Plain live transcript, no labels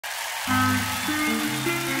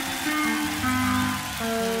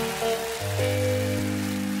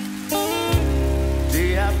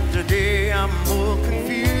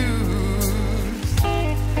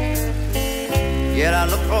Yet I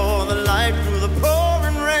look for the light through the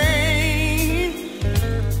pouring rain.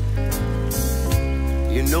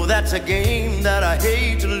 You know that's a game that I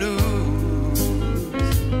hate to lose,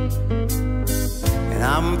 and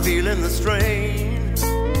I'm feeling the strain.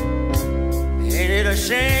 Ain't it a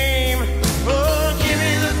shame? Oh, give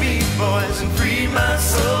me the beat, boys, and free my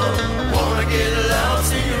soul. I wanna get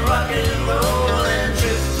lost in your rock and roll and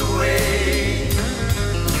drift away.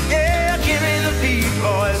 Yeah, give me the beat,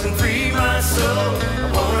 boys, and free my soul. I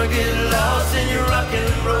wanna get lost in your rock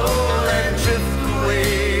and roll and drift away.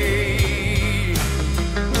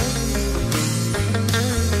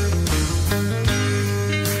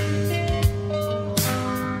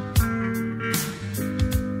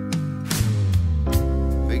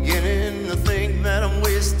 Beginning to think that I'm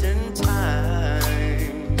wasting time.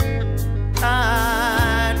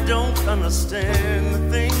 I don't understand the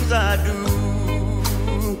things I do.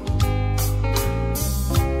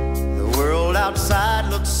 The world outside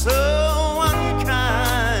looks so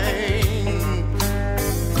unkind,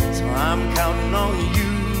 so I'm counting on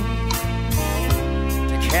you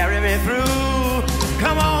to carry me through.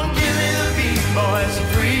 Come on, give me the beat, boys, and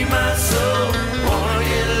free my soul. Wanna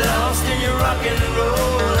get lost in your rock and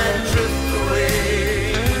roll and drift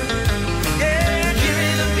away. Yeah, give me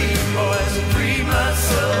the beat, boys, and free my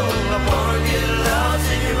soul. I wanna get lost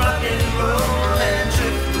in your rock and roll and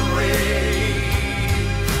drift away.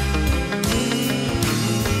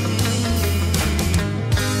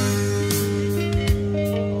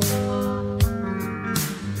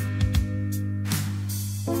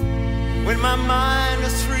 When my mind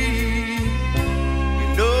is free, you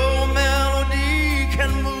know a melody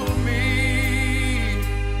can move me.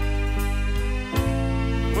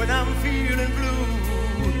 When I'm feeling blue,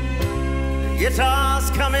 the guitar's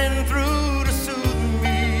coming through to soothe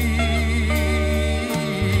me.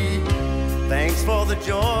 Thanks for the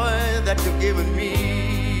joy that you've given me.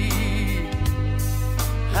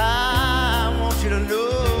 I want you to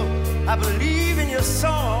know I believe in your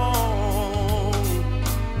song.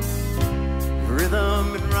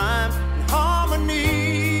 Rhythm and rhyme and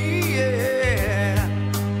harmony, yeah.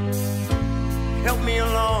 Help me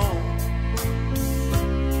along,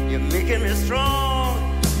 you're making me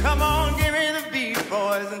strong. Come on, give me the beat,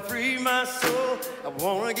 boys, and free my soul. I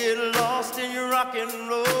wanna get lost in your rock and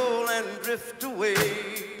roll and drift away.